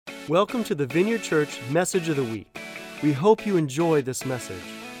Welcome to the Vineyard Church Message of the Week. We hope you enjoy this message.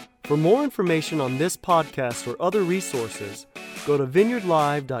 For more information on this podcast or other resources, go to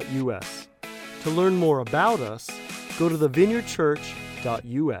vineyardlive.us. To learn more about us, go to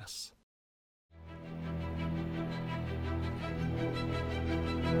thevineyardchurch.us.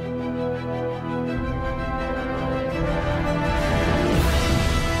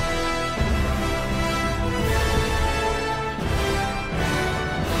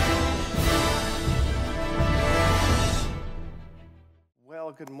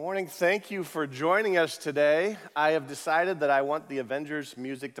 Well, good morning. Thank you for joining us today. I have decided that I want the Avengers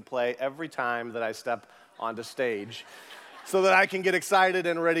music to play every time that I step onto stage so that I can get excited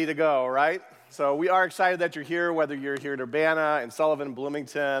and ready to go, right? So we are excited that you're here, whether you're here at Urbana, in Sullivan,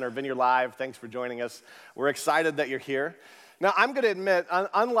 Bloomington, or Vineyard Live. Thanks for joining us. We're excited that you're here. Now, I'm going to admit,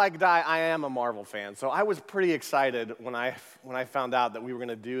 unlike Di, I am a Marvel fan, so I was pretty excited when I found out that we were going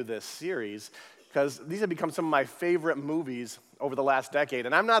to do this series, because these have become some of my favorite movies over the last decade.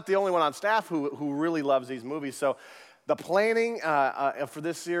 And I'm not the only one on staff who really loves these movies. So the planning for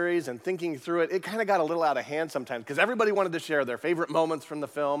this series and thinking through it kind of got a little out of hand sometimes, because everybody wanted to share their favorite moments from the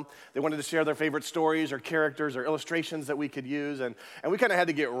film. They wanted to share their favorite stories or characters or illustrations that we could use. And we kind of had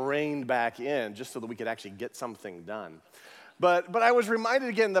to get reined back in just so that we could actually get something done. But I was reminded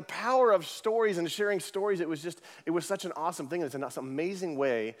again, the power of stories and sharing stories. It was such an awesome thing. It's an amazing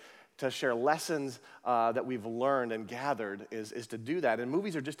way to share lessons that we've learned and gathered is to do that. And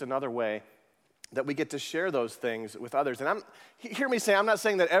movies are just another way that we get to share those things with others. And hear me say, I'm not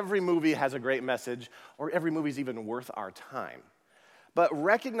saying that every movie has a great message or every movie is even worth our time. But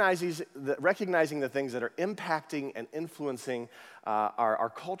recognizing the things that are impacting and influencing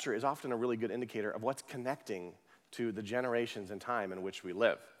our culture is often a really good indicator of what's connecting to the generations and time in which we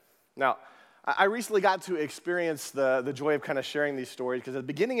live. Now, I recently got to experience the joy of kind of sharing these stories, because at the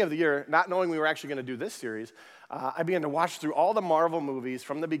beginning of the year, not knowing we were actually going to do this series, I began to watch through all the Marvel movies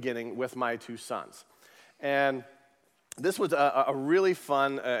from the beginning with my two sons. And this was a really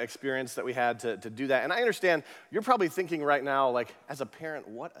fun experience that we had to do that. And I understand you're probably thinking right now, like, as a parent,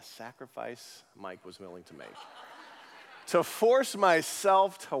 what a sacrifice Mike was willing to make. To force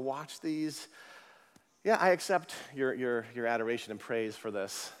myself to watch these, yeah, I accept your adoration and praise for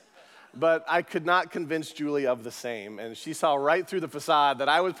this. But I could not convince Julie of the same, and she saw right through the facade that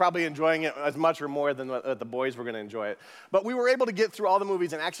I was probably enjoying it as much or more than the boys were going to enjoy it. But we were able to get through all the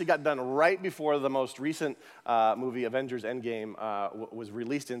movies and actually got done right before the most recent movie, Avengers Endgame, was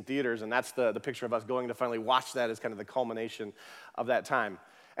released in theaters, and that's the picture of us going to finally watch that as kind of the culmination of that time.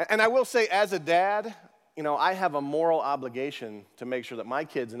 And I will say, as a dad, you know, I have a moral obligation to make sure that my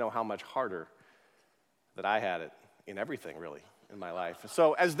kids know how much harder that I had it in everything, really, in my life.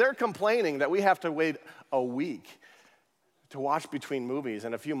 So as they're complaining that we have to wait a week to watch between movies,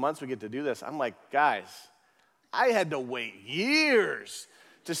 and a few months we get to do this, I'm like, guys, I had to wait years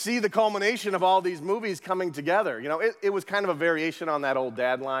to see the culmination of all these movies coming together. You know, it was kind of a variation on that old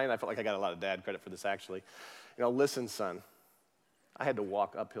dad line. I felt like I got a lot of dad credit for this, actually. You know, listen, son, I had to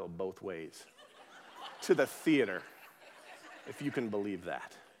walk uphill both ways to the theater, if you can believe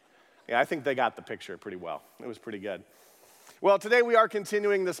that. Yeah, I think they got the picture pretty well. It was pretty good. Well, today we are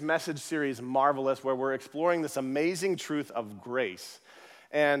continuing this message series, Marvel-ous, where we're exploring this amazing truth of grace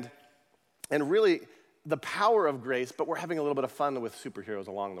and really the power of grace, but we're having a little bit of fun with superheroes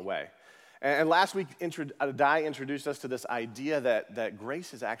along the way. And last week, Di introduced us to this idea that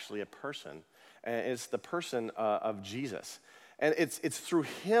grace is actually a person, and it's the person of Jesus. And it's through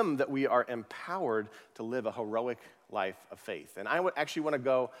him that we are empowered to live a heroic life of faith. And I would actually want to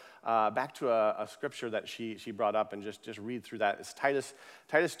go back to a scripture that she brought up and just read through that. It's Titus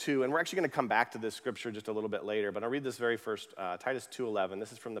 2, and we're actually going to come back to this scripture just a little bit later, but I'll read this very first, Titus 2:11.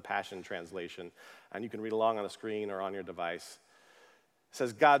 This is from the Passion Translation, and you can read along on the screen or on your device. It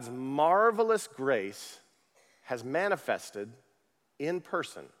says, God's marvelous grace has manifested in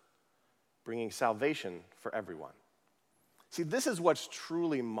person, bringing salvation for everyone. See, this is what's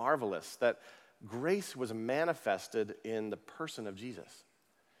truly marvelous, that grace was manifested in the person of Jesus.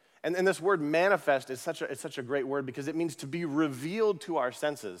 And this word manifest is such a great word, because it means to be revealed to our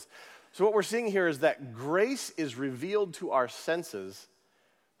senses. So what we're seeing here is that grace is revealed to our senses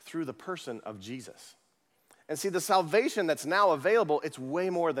through the person of Jesus. And see, the salvation that's now available, it's way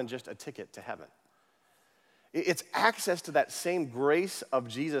more than just a ticket to heaven. It's access to that same grace of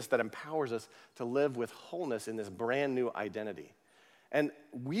Jesus that empowers us to live with wholeness in this brand new identity. And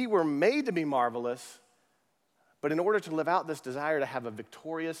we were made to be marvelous, but in order to live out this desire to have a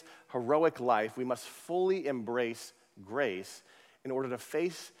victorious, heroic life, we must fully embrace grace in order to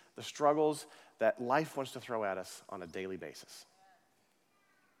face the struggles that life wants to throw at us on a daily basis.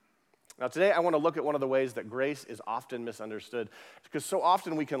 Now, today I want to look at one of the ways that grace is often misunderstood, because so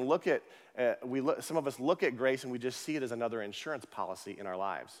often we can look at, some of us look at grace and we just see it as another insurance policy in our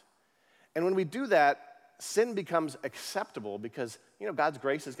lives. And when we do that, sin becomes acceptable because, God's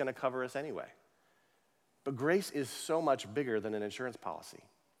grace is going to cover us anyway. But grace is so much bigger than an insurance policy.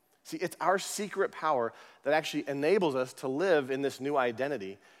 See, it's our secret power that actually enables us to live in this new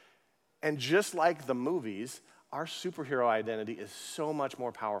identity. And just like the movies, our superhero identity is so much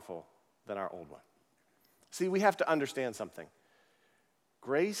more powerful than our old one. See, we have to understand something.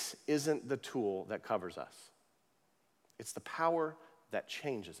 Grace isn't the tool that covers us. It's the power that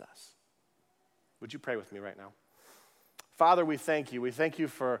changes us. Would you pray with me right now? Father, we thank you. We thank you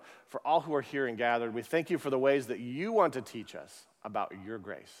for all who are here and gathered. We thank you for the ways that you want to teach us about your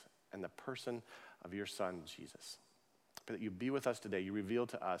grace and the person of your Son, Jesus. Pray that you be with us today. You reveal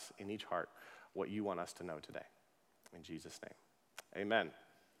to us in each heart what you want us to know today. In Jesus' name, amen.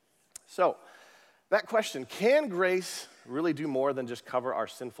 So, that question, can grace really do more than just cover our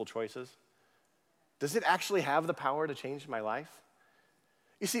sinful choices? Does it actually have the power to change my life?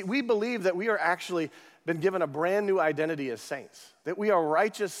 You see, we believe that we are actually been given a brand new identity as saints, that we are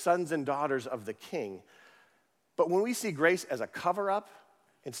righteous sons and daughters of the King. But when we see grace as a cover-up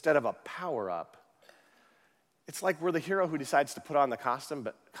instead of a power-up, it's like we're the hero who decides to put on the costume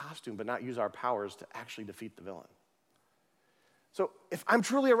but not use our powers to actually defeat the villain. So if I'm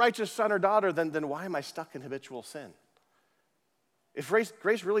truly a righteous son or daughter, then why am I stuck in habitual sin? If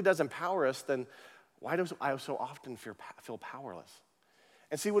grace really does empower us, then why do I so often feel powerless?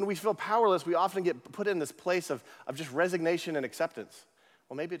 And see, when we feel powerless, we often get put in this place of just resignation and acceptance.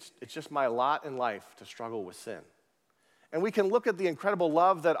 Well, maybe it's just my lot in life to struggle with sin. And we can look at the incredible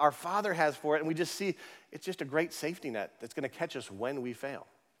love that our Father has for it, and we just see it's just a great safety net that's going to catch us when we fail.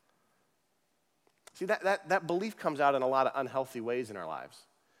 See, that belief comes out in a lot of unhealthy ways in our lives.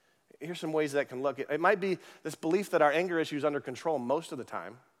 Here's some ways that can look. It might be this belief that our anger issue is under control most of the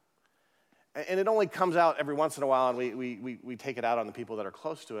time. And it only comes out every once in a while, and we take it out on the people that are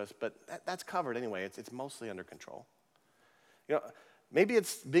close to us, but that's covered anyway. It's mostly under control. Maybe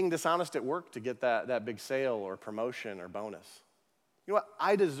it's being dishonest at work to get that big sale or promotion or bonus. You know what?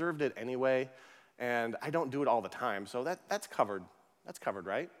 I deserved it anyway, and I don't do it all the time, so that's covered. That's covered,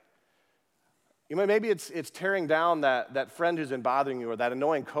 right? Maybe it's tearing down that friend who's been bothering you or that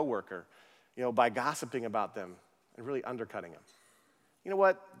annoying coworker, by gossiping about them and really undercutting them. You know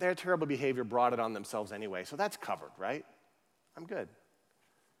what? Their terrible behavior brought it on themselves anyway, so that's covered, right? I'm good.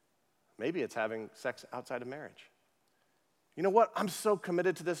 Maybe it's having sex outside of marriage. You know what? I'm so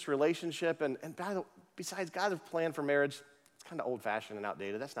committed to this relationship, and besides, God's plan for marriage, it's kind of old-fashioned and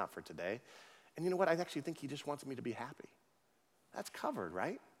outdated. That's not for today. And you know what? I actually think he just wants me to be happy. That's covered,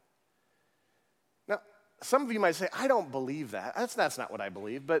 right? Now, some of you might say, I don't believe that. That's not what I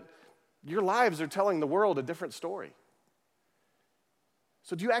believe, but your lives are telling the world a different story.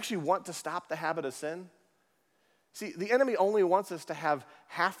 So do you actually want to stop the habit of sin? See, the enemy only wants us to have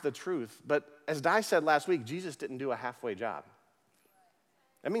half the truth, but as Di said last week, Jesus didn't do a halfway job.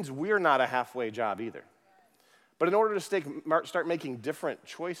 That means we're not a halfway job either. But in order to start making different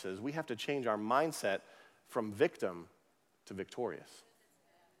choices, we have to change our mindset from victim to victorious.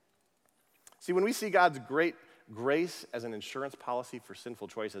 See, when we see God's great grace as an insurance policy for sinful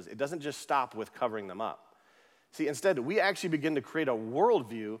choices, it doesn't just stop with covering them up. See, instead, we actually begin to create a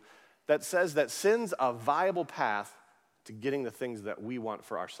worldview that says that sin's a viable path to getting the things that we want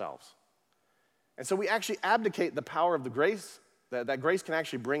for ourselves. And so we actually abdicate the power of the grace that grace can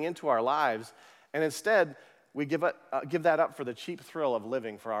actually bring into our lives, and instead, we give that up for the cheap thrill of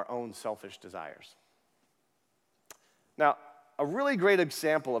living for our own selfish desires. Now, a really great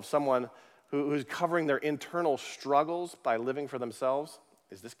example of someone who's covering their internal struggles by living for themselves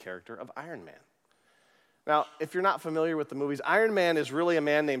is this character of Iron Man. Now, if you're not familiar with the movies, Iron Man is really a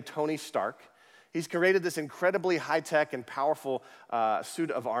man named Tony Stark. He's created this incredibly high-tech and powerful suit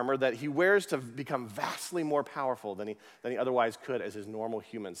of armor that he wears to become vastly more powerful than he otherwise could as his normal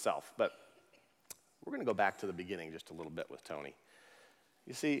human self. But we're going to go back to the beginning just a little bit with Tony.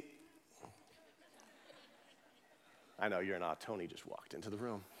 You see, I know you're not. Tony just walked into the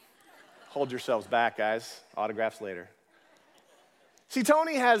room. Hold yourselves back, guys. Autographs later. See,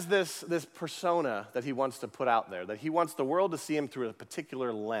 Tony has this persona that he wants to put out there, that he wants the world to see him through a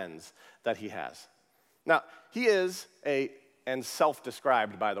particular lens that he has. Now, he is and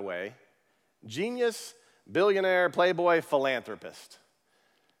self-described, by the way, genius, billionaire, playboy, philanthropist.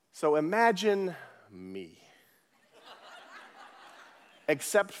 So imagine me.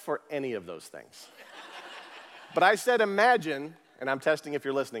 Except for any of those things. But I said imagine, and I'm testing if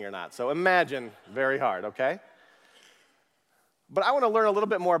you're listening or not. So imagine very hard, okay? But I want to learn a little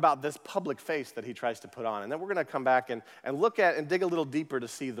bit more about this public face that he tries to put on. And then we're going to come back and look at and dig a little deeper to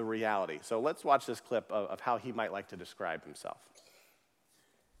see the reality. So let's watch this clip of how he might like to describe himself.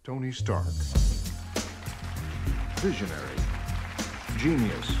 Tony Stark. Visionary.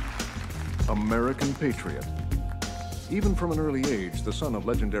 Genius. American patriot. Even from an early age, the son of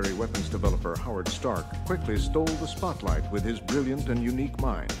legendary weapons developer Howard Stark quickly stole the spotlight with his brilliant and unique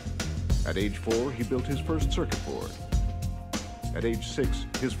mind. At age 4, he built his first circuit board. At age 6,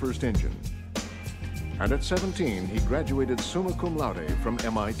 his first engine. And at 17, he graduated summa cum laude from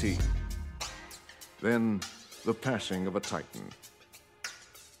MIT. Then, the passing of a titan.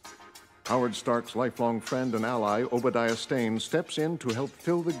 Howard Stark's lifelong friend and ally, Obadiah Stane, steps in to help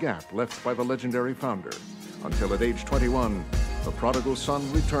fill the gap left by the legendary founder, until at age 21, the prodigal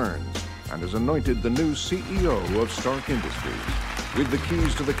son returns and is anointed the new CEO of Stark Industries. With the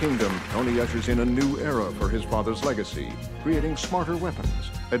keys to the kingdom, Tony ushers in a new era for his father's legacy, creating smarter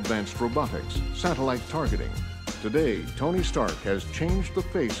weapons, advanced robotics, satellite targeting. Today, Tony Stark has changed the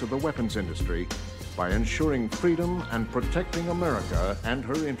face of the weapons industry by ensuring freedom and protecting America and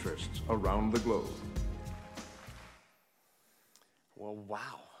her interests around the globe. Well,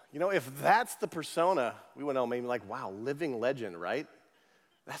 wow. You know, if that's the persona, we would know maybe like, wow, living legend, right?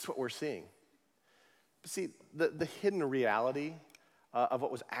 That's what we're seeing. But see, the hidden reality of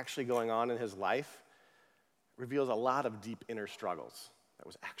what was actually going on in his life reveals a lot of deep inner struggles that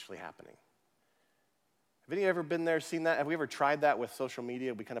was actually happening. Have any of you ever been there, seen that? Have we ever tried that with social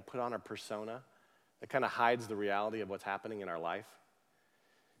media? We kind of put on a persona that kind of hides the reality of what's happening in our life.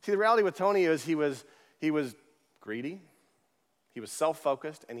 See, the reality with Tony is he was greedy, he was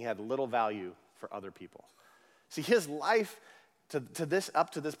self-focused, and he had little value for other people. See, his life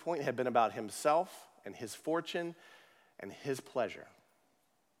up to this point had been about himself and his fortune and his pleasure.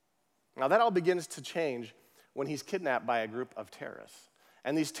 Now, that all begins to change when he's kidnapped by a group of terrorists.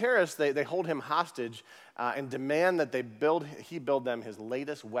 And these terrorists, they hold him hostage and demand that he build them his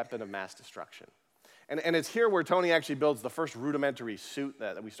latest weapon of mass destruction. And it's here where Tony actually builds the first rudimentary suit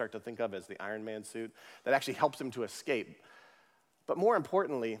that we start to think of as the Iron Man suit that actually helps him to escape. But more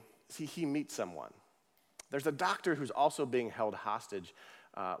importantly, see, he meets someone. There's a doctor who's also being held hostage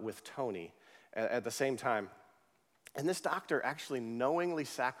with Tony at the same time. And this doctor actually knowingly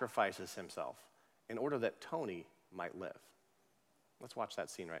sacrifices himself in order that Tony might live. Let's watch that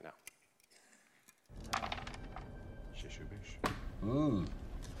scene right now. Ooh.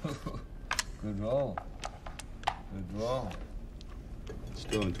 Good roll. Good roll.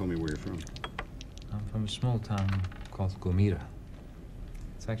 Still haven't told me where you're from. I'm from a small town called Gomera.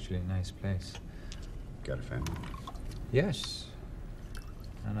 It's actually a nice place. Got a family? Yes.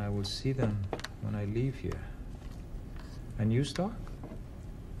 And I will see them when I leave here. And you, Stark?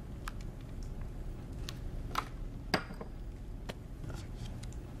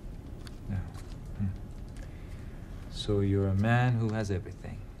 No. So you're a man who has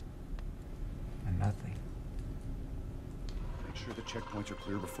everything. And nothing. Make sure the checkpoints are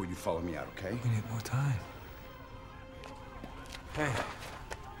clear before you follow me out, okay? We need more time. Hey.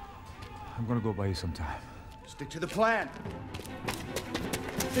 I'm gonna go buy you some time. Stick to the plan!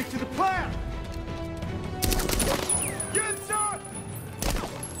 Stick to the plan! Get inside!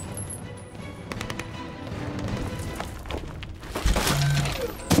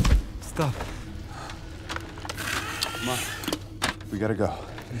 Stop. Come on. We gotta go.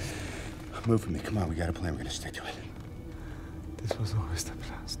 Move with me. Come on, we got a plan. We're gonna stick to it. This was always the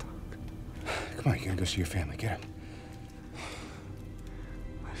plan, Stark. Come on, you gotta go see your family. Get up.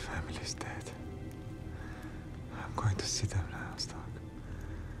 My family's dead. I'm going to see them now, Stark.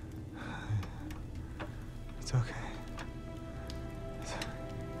 It's okay.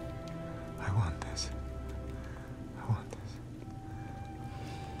 I want this. I want this.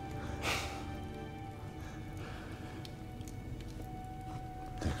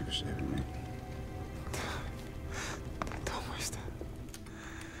 Thank you for saving me. Don't waste it.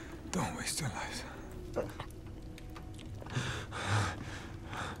 Don't waste your life.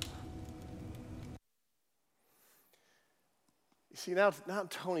 You see, now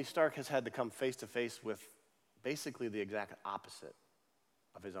Tony Stark has had to come face to face with basically the exact opposite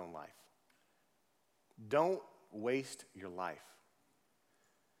of his own life. Don't waste your life.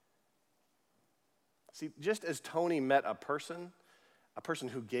 See, just as Tony met a person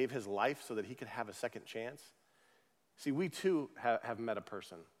who gave his life so that he could have a second chance, see, we too have met a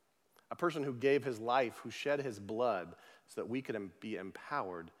person who gave his life, who shed his blood so that we could be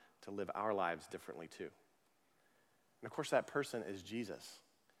empowered to live our lives differently too. And of course, that person is Jesus.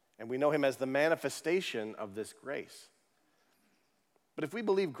 And we know him as the manifestation of this grace. But if we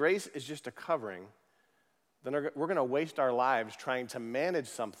believe grace is just a covering, then we're going to waste our lives trying to manage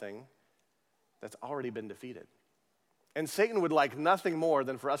something that's already been defeated. And Satan would like nothing more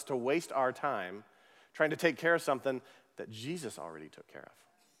than for us to waste our time trying to take care of something that Jesus already took care of.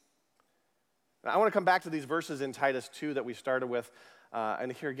 Now, I want to come back to these verses in Titus 2 that we started with.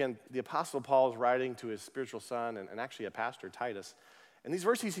 And here again, the Apostle Paul is writing to his spiritual son and actually a pastor, Titus. In these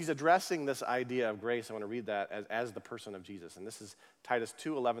verses, he's addressing this idea of grace. I want to read that as the person of Jesus. And this is Titus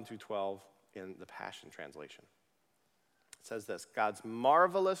 2, 11 through 12 in the Passion Translation. It says this: God's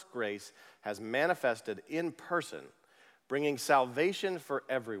marvelous grace has manifested in person, bringing salvation for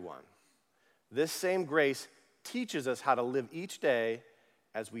everyone. This same grace teaches us how to live each day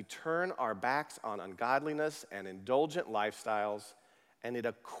as we turn our backs on ungodliness and indulgent lifestyles, and it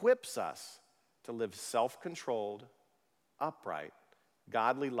equips us to live self-controlled, upright,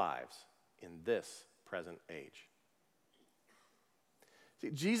 godly lives in this present age.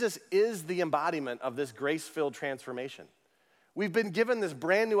 See, Jesus is the embodiment of this grace-filled transformation. We've been given this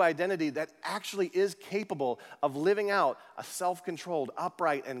brand new identity that actually is capable of living out a self-controlled,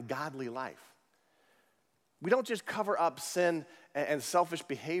 upright, and godly life. We don't just cover up sin and selfish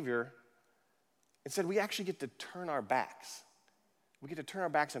behavior. Instead, we actually get to turn our backs. We get to turn our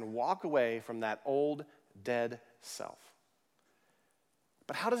backs and walk away from that old, dead self.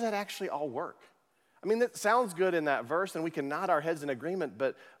 But how does that actually all work? I mean, that sounds good in that verse, and we can nod our heads in agreement,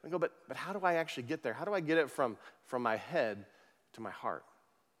 but we go, but how do I actually get there? How do I get it from my head to my heart?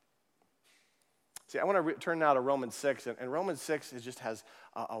 See, I want to turn now to Romans 6, and Romans 6 just has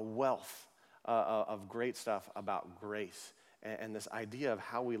a wealth of great stuff about grace and this idea of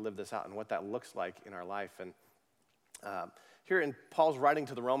how we live this out and what that looks like in our life. And here in Paul's writing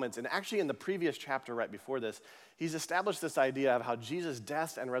to the Romans, and actually in the previous chapter right before this, he's established this idea of how Jesus'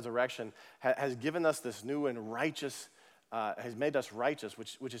 death and resurrection has given us this new and righteous, has made us righteous,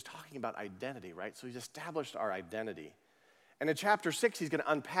 which is talking about identity, right? So he's established our identity. And in chapter 6, he's going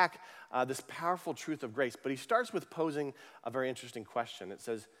to unpack this powerful truth of grace, but he starts with posing a very interesting question. It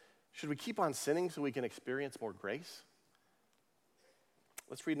says, should we keep on sinning so we can experience more grace?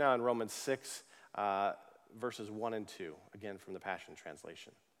 Let's read now in Romans 6, verses 1 and 2, again from the Passion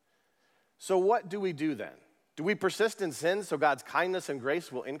Translation. So what do we do then? Do we persist in sin so God's kindness and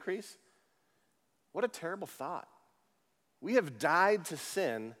grace will increase? What a terrible thought. We have died to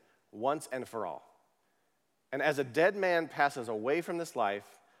sin once and for all. And as a dead man passes away from this life,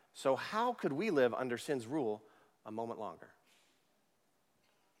 so how could we live under sin's rule a moment longer?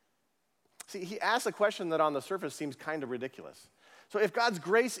 See, he asks a question that on the surface seems kind of ridiculous. So if God's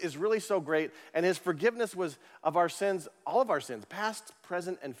grace is really so great and his forgiveness was of our sins, all of our sins, past,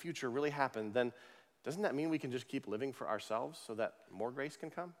 present, and future really happened, then doesn't that mean we can just keep living for ourselves so that more grace can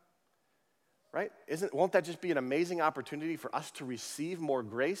come? Right? Won't that just be an amazing opportunity for us to receive more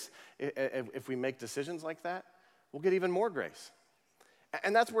grace if we make decisions like that? We'll get even more grace.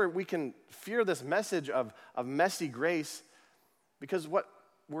 And that's where we can fear this message of messy grace, because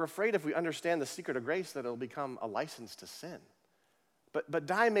we're afraid if we understand the secret of grace that it'll become a license to sin. But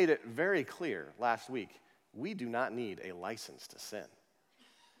Di made it very clear last week, we do not need a license to sin.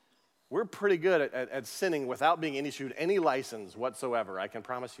 We're pretty good at sinning without being issued any license whatsoever, I can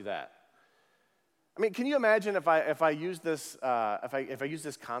promise you that. I mean, can you imagine if I use this if I use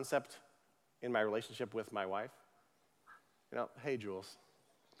this concept in my relationship with my wife? You know, hey Jules,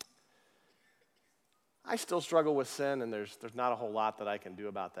 I still struggle with sin, and there's not a whole lot that I can do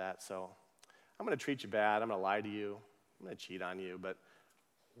about that. So I'm going to treat you bad. I'm going to lie to you. I'm going to cheat on you. But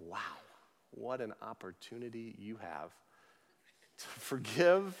wow, what an opportunity you have to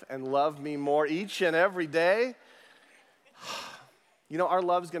forgive and love me more each and every day. You know, our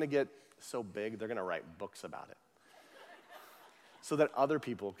love's going to get so big, they're going to write books about it so that other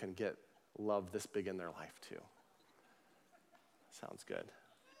people can get love this big in their life too. Sounds good.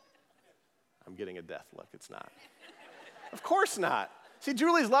 I'm getting a death look. It's not. Of course not. See,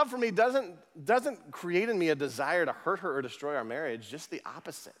 Julie's love for me doesn't create in me a desire to hurt her or destroy our marriage, just the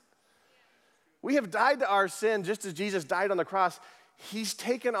opposite. We have died to our sin just as Jesus died on the cross. He's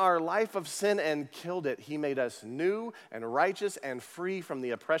taken our life of sin and killed it. He made us new and righteous and free from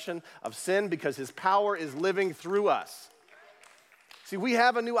the oppression of sin because his power is living through us. See, we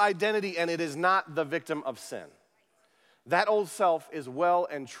have a new identity, and it is not the victim of sin. That old self is well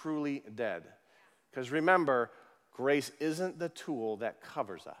and truly dead. Because remember, grace isn't the tool that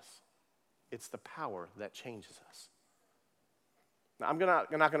covers us. It's the power that changes us. Now, I'm not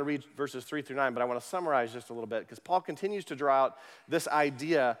going to read verses 3 through 9, but I want to summarize just a little bit, because Paul continues to draw out this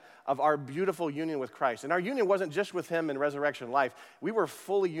idea of our beautiful union with Christ. And our union wasn't just with him in resurrection life. We were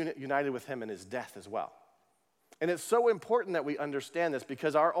fully united with him in his death as well. And it's so important that we understand this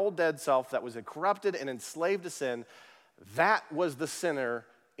because our old dead self that was corrupted and enslaved to sin, that was the sinner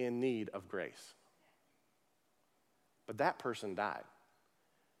in need of grace. But that person died.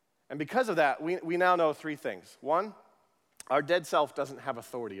 And because of that, we now know three things. One, our dead self doesn't have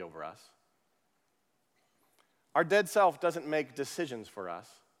authority over us. Our dead self doesn't make decisions for us.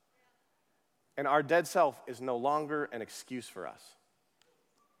 And our dead self is no longer an excuse for us.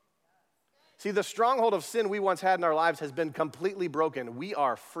 See, the stronghold of sin we once had in our lives has been completely broken. We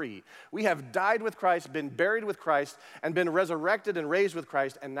are free. We have died with Christ, been buried with Christ, and been resurrected and raised with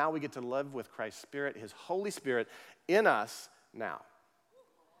Christ, and now we get to live with Christ's Spirit, His Holy Spirit, in us now.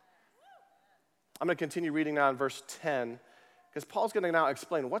 I'm going to continue reading now in verse 10, because Paul's going to now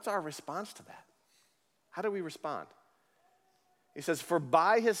explain what's our response to that. How do we respond? He says, "For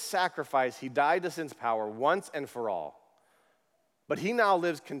by His sacrifice He died to sin's power once and for all. But He now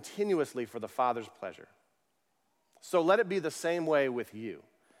lives continuously for the Father's pleasure. So let it be the same way with you.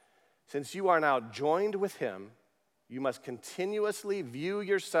 Since you are now joined with Him, you must continuously view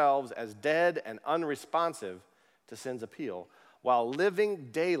yourselves as dead and unresponsive to sin's appeal, while living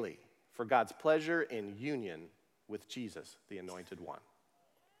daily for God's pleasure in union with Jesus, the Anointed One."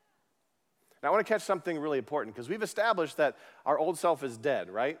 Now, I want to catch something really important, because we've established that our old self is dead,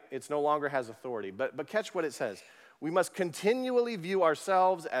 right? It no longer has authority. But catch what it says. We must continually view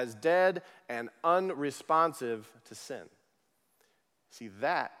ourselves as dead and unresponsive to sin. See,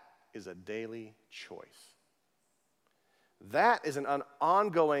 that is a daily choice. That is an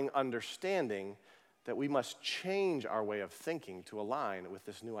ongoing understanding that we must change our way of thinking to align with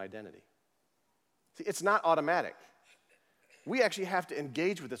this new identity. See, it's not automatic. We actually have to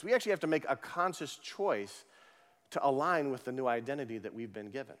engage with this. We actually have to make a conscious choice to align with the new identity that we've been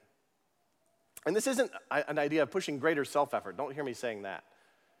given. And this isn't an idea of pushing greater self-effort. Don't hear me saying that.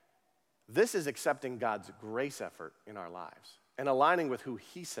 This is accepting God's grace effort in our lives and aligning with who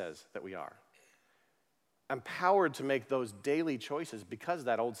He says that we are. Empowered to make those daily choices because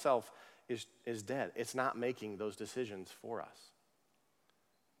that old self is dead. It's not making those decisions for us.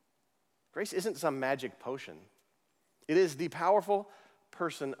 Grace isn't some magic potion. It is the powerful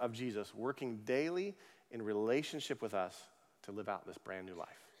person of Jesus working daily in relationship with us to live out this brand new life.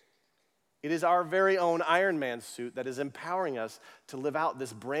 It is our very own Iron Man suit that is empowering us to live out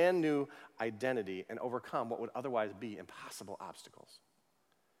this brand new identity and overcome what would otherwise be impossible obstacles.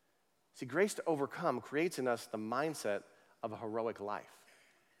 See, grace to overcome creates in us the mindset of a heroic life.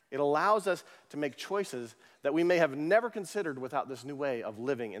 It allows us to make choices that we may have never considered without this new way of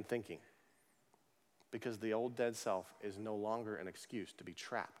living and thinking. Because the old dead self is no longer an excuse to be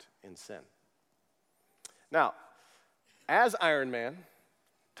trapped in sin. Now, as Iron Man,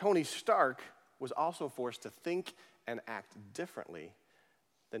 Tony Stark was also forced to think and act differently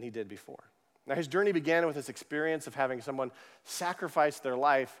than he did before. Now, his journey began with this experience of having someone sacrifice their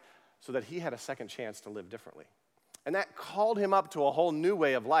life so that he had a second chance to live differently. And that called him up to a whole new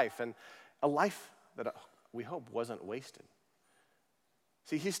way of life, and a life that we hope wasn't wasted.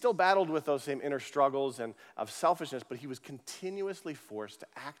 See, he still battled with those same inner struggles and of selfishness, but he was continuously forced to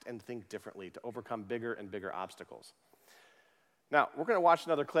act and think differently to overcome bigger and bigger obstacles. Now, we're going to watch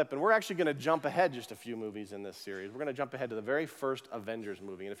another clip, and we're actually going to jump ahead just a few movies in this series. We're going to jump ahead to the very first Avengers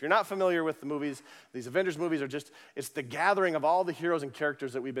movie. And if you're not familiar with the movies, these Avengers movies are it's the gathering of all the heroes and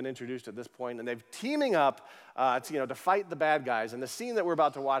characters that we've been introduced at this point, and they're teaming up to fight the bad guys. And the scene that we're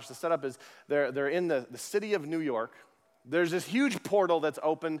about to watch, the setup is they're in the city of New York. There's this huge portal that's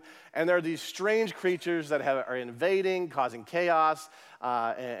opened, and there are these strange creatures that are invading, causing chaos,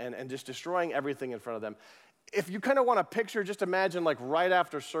 and just destroying everything in front of them. If you kind of want to picture, just imagine like right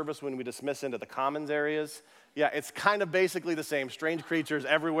after service when we dismiss into the commons areas. Yeah, it's kind of basically the same. Strange creatures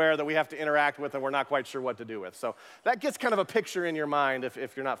everywhere that we have to interact with and we're not quite sure what to do with. So that gets kind of a picture in your mind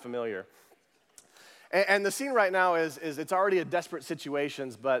if you're not familiar. And the scene right now is it's already a desperate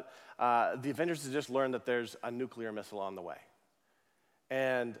situation, but the Avengers have just learned that there's a nuclear missile on the way.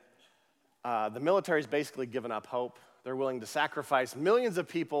 And the military's basically given up hope. They're willing to sacrifice millions of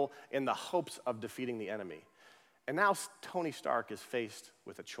people in the hopes of defeating the enemy. And now Tony Stark is faced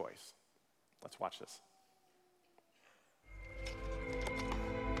with a choice. Let's watch this.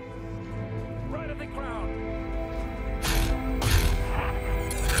 Right of the crowd.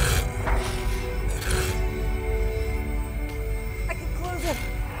 I can close it.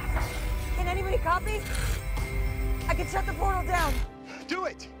 Can anybody copy? I can shut the portal down. Do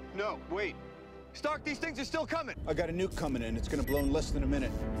it! No, wait. Stark, these things are still coming. I got a nuke coming in. It's gonna blow in less than a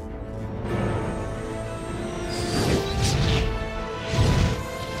minute.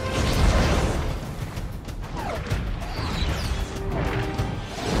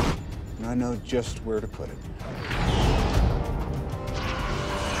 I know just where to put it.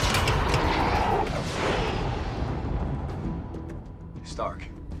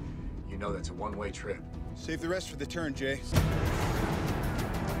 You know that's a one-way trip. Save the rest for the turn, Jay.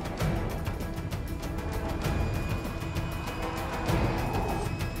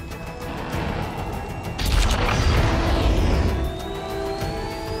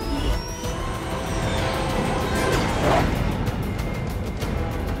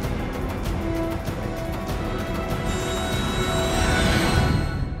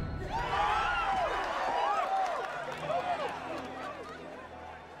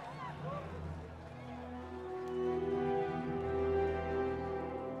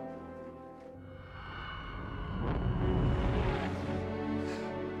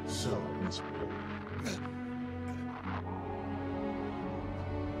 So, Miss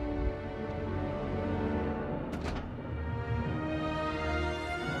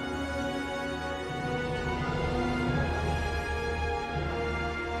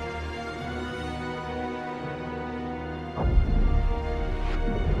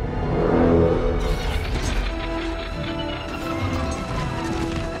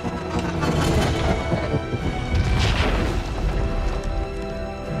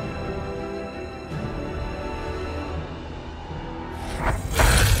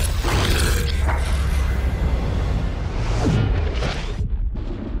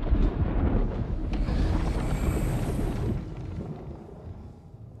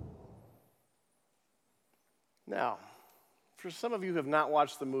Now, for some of you who have not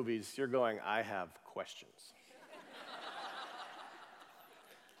watched the movies, you're going, I have questions.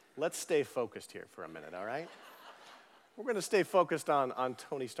 Let's stay focused here for a minute, all right? We're going to stay focused on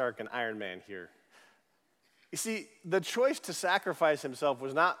Tony Stark and Iron Man here. You see, the choice to sacrifice himself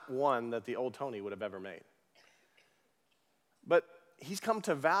was not one that the old Tony would have ever made. But he's come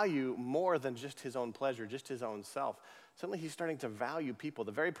to value more than just his own pleasure, just his own self. Suddenly he's starting to value people.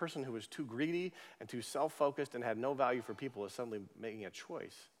 The very person who was too greedy and too self-focused and had no value for people is suddenly making a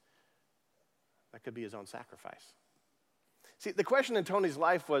choice. That could be his own sacrifice. See, the question in Tony's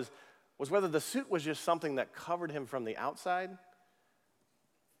life was whether the suit was just something that covered him from the outside,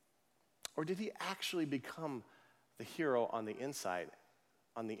 or did he actually become the hero on the inside,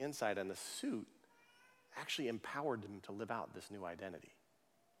 and the suit actually empowered him to live out this new identity.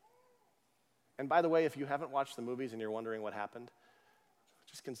 And by the way, if you haven't watched the movies and you're wondering what happened,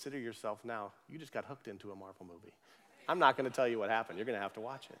 just consider yourself now, you just got hooked into a Marvel movie. I'm not going to tell you what happened. You're going to have to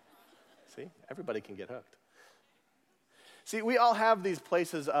watch it. See? Everybody can get hooked. See, we all have these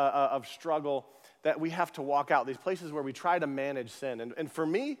places of struggle that we have to walk out, these places where we try to manage sin. And for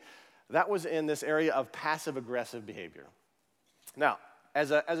me, that was in this area of passive-aggressive behavior. Now,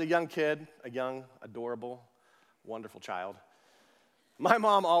 as a young kid, a young, adorable, wonderful child, my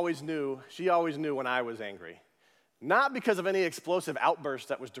mom always knew when I was angry. Not because of any explosive outburst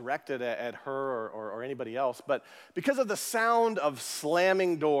that was directed at her or anybody else, but because of the sound of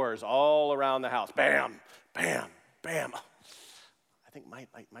slamming doors all around the house. Bam, bam, bam. I think Mike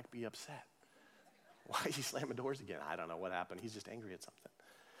might be upset. Why is he slamming doors again? I don't know what happened. He's just angry at something.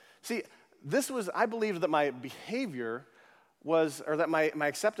 See, I believed that my behavior that my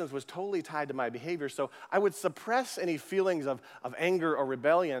acceptance was totally tied to my behavior, so I would suppress any feelings of anger or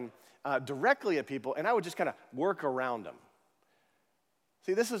rebellion directly at people, and I would just kind of work around them.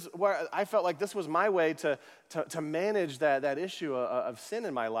 See, this is where I felt like this was my way to manage that issue of sin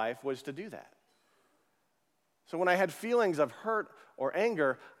in my life, was to do that. So when I had feelings of hurt or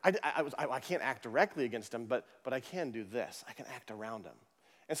anger, I can't act directly against them, but I can do this. I can act around them.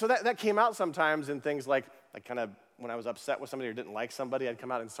 And so that came out sometimes in things like kind of when I was upset with somebody or didn't like somebody, I'd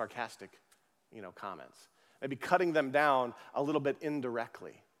come out in sarcastic, comments. Maybe cutting them down a little bit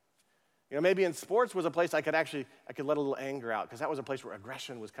indirectly. Maybe in sports was a place I could let a little anger out, because that was a place where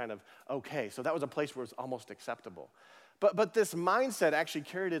aggression was kind of okay. So that was a place where it was almost acceptable. But this mindset actually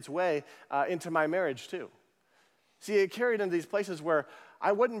carried its way into my marriage too. See, it carried into these places where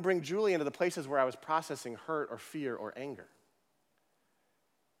I wouldn't bring Julie into the places where I was processing hurt or fear or anger.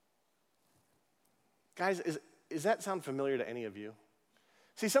 Guys, does that sound familiar to any of you?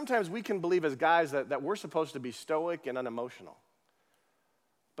 See, sometimes we can believe as guys that we're supposed to be stoic and unemotional.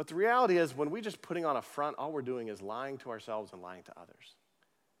 But the reality is, when we're just putting on a front, all we're doing is lying to ourselves and lying to others.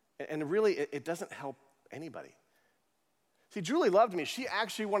 And really, it doesn't help anybody. See, Julie loved me. She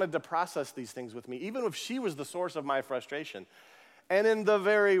actually wanted to process these things with me, even if she was the source of my frustration. And in the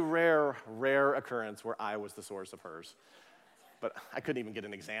very rare occurrence where I was the source of hers. But I couldn't even get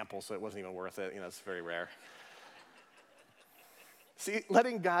an example, so it wasn't even worth it. It's very rare. See,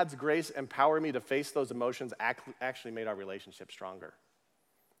 letting God's grace empower me to face those emotions actually made our relationship stronger.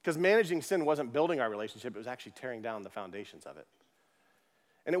 Because managing sin wasn't building our relationship, it was actually tearing down the foundations of it.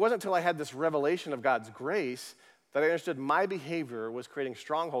 And it wasn't until I had this revelation of God's grace that I understood my behavior was creating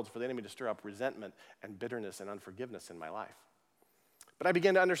strongholds for the enemy to stir up resentment and bitterness and unforgiveness in my life. But I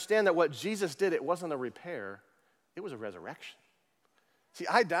began to understand that what Jesus did, it wasn't a repair, it was a resurrection. See,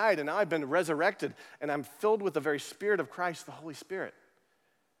 I died and now I've been resurrected and I'm filled with the very Spirit of Christ, the Holy Spirit.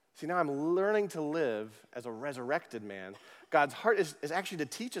 See, now I'm learning to live as a resurrected man. God's heart is actually to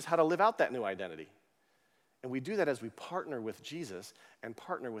teach us how to live out that new identity. And we do that as we partner with Jesus and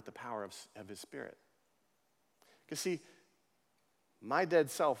partner with the power of his Spirit. Because see, my dead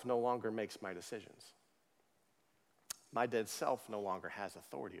self no longer makes my decisions. My dead self no longer has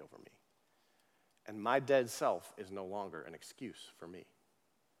authority over me. And my dead self is no longer an excuse for me.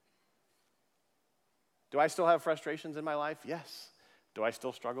 Do I still have frustrations in my life? Yes. Do I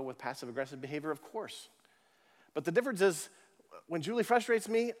still struggle with passive-aggressive behavior? Of course. But the difference is, when Julie frustrates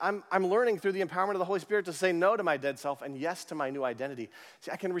me, I'm learning through the empowerment of the Holy Spirit to say no to my dead self and yes to my new identity.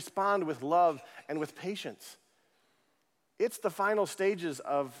 See, I can respond with love and with patience. It's the final stages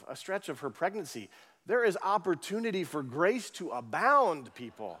of a stretch of her pregnancy. There is opportunity for grace to abound,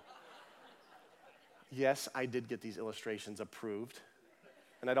 people. Yes, I did get these illustrations approved,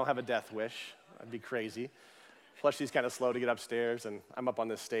 and I don't have a death wish. I'd be crazy. Plus, she's kind of slow to get upstairs, and I'm up on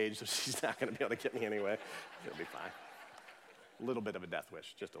this stage, so she's not going to be able to get me anyway. It'll be fine. A little bit of a death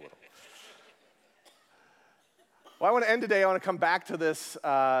wish, just a little. Well, I want to end today. I want to come back to this,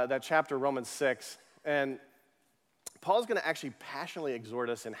 that chapter, Romans 6, and Paul's going to actually passionately exhort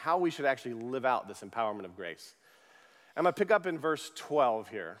us in how we should actually live out this empowerment of grace. I'm going to pick up in verse 12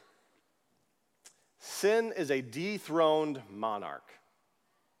 here. Sin is a dethroned monarch.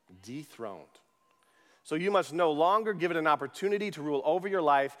 Dethroned. So you must no longer give it an opportunity to rule over your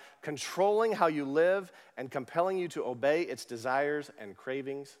life, controlling how you live and compelling you to obey its desires and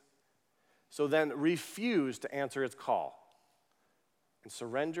cravings. So then refuse to answer its call and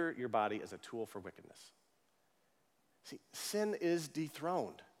surrender your body as a tool for wickedness. See, sin is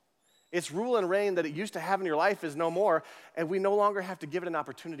dethroned. Its rule and reign that it used to have in your life is no more, and we no longer have to give it an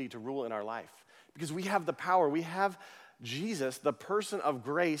opportunity to rule in our life because we have the power. We have Jesus, the person of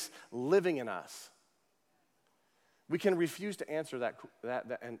grace, living in us. We can refuse to answer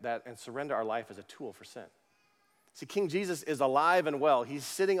that and surrender our life as a tool for sin. See, King Jesus is alive and well. He's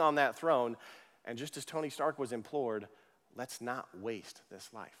sitting on that throne, and just as Tony Stark was implored, let's not waste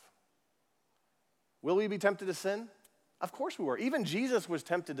this life. Will we be tempted to sin? Of course we were. Even Jesus was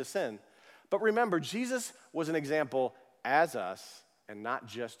tempted to sin. But remember, Jesus was an example as us and not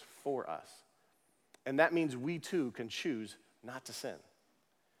just for us. And that means we too can choose not to sin.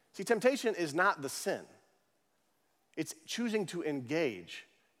 See, temptation is not the sin. It's choosing to engage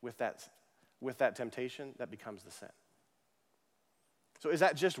with that temptation that becomes the sin. So is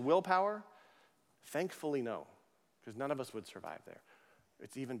that just willpower? Thankfully, no, because none of us would survive there.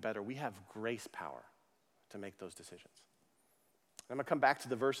 It's even better. We have grace power to make those decisions. I'm going to come back to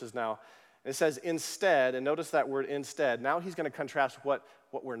the verses now. It says instead, and notice that word instead. Now he's going to contrast what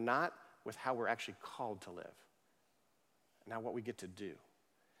we're not with how we're actually called to live. Now what we get to do.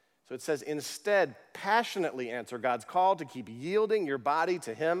 So it says, instead, passionately answer God's call to keep yielding your body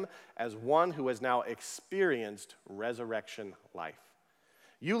to him as one who has now experienced resurrection life.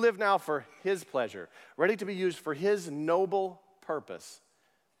 You live now for his pleasure, ready to be used for his noble purpose.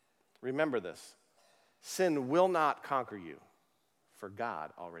 Remember this, sin will not conquer you, for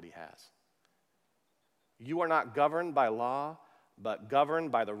God already has. You are not governed by law, but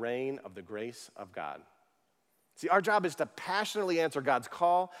governed by the reign of the grace of God. See, our job is to passionately answer God's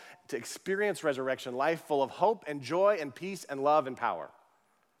call to experience resurrection life full of hope and joy and peace and love and power.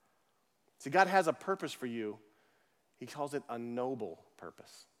 See, God has a purpose for you. He calls it a noble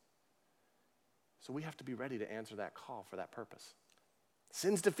purpose. So we have to be ready to answer that call for that purpose.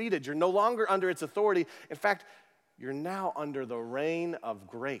 Sin's defeated. You're no longer under its authority. In fact, you're now under the reign of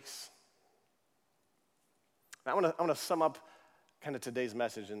grace. Now, I want to sum up kind of today's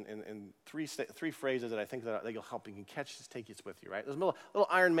message in three phrases that I think that you'll help. You can catch this, take this with you, right? There's a little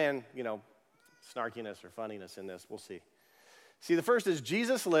Iron Man, snarkiness or funniness in this. We'll see. See, the first is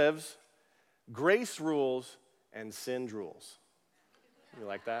Jesus lives, grace rules, and sin drools. You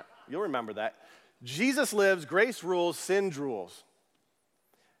like that? You'll remember that. Jesus lives, grace rules, sin drools.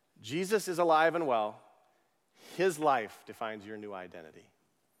 Jesus is alive and well. His life defines your new identity.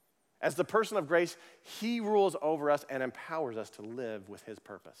 As the person of grace, he rules over us and empowers us to live with his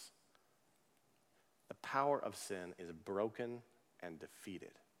purpose. The power of sin is broken and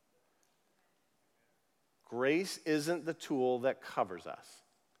defeated. Grace isn't the tool that covers us.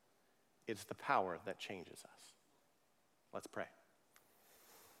 It's the power that changes us. Let's pray.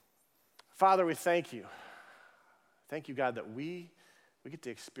 Father, we thank you. Thank you, God, that we get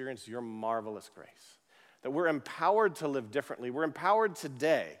to experience your marvelous grace. that we're empowered to live differently. We're empowered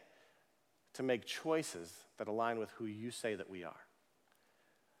today to make choices that align with who you say that we are.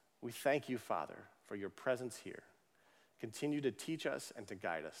 We thank you, Father, for your presence here. Continue to teach us and to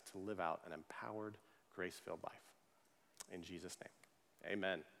guide us to live out an empowered, grace-filled life. In Jesus' name,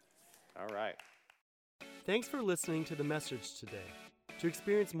 amen. All right. Thanks for listening to the message today. To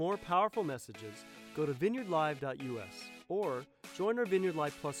experience more powerful messages, go to vineyardlive.us or join our Vineyard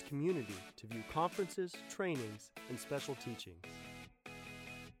Live Plus community to view conferences, trainings, and special teachings.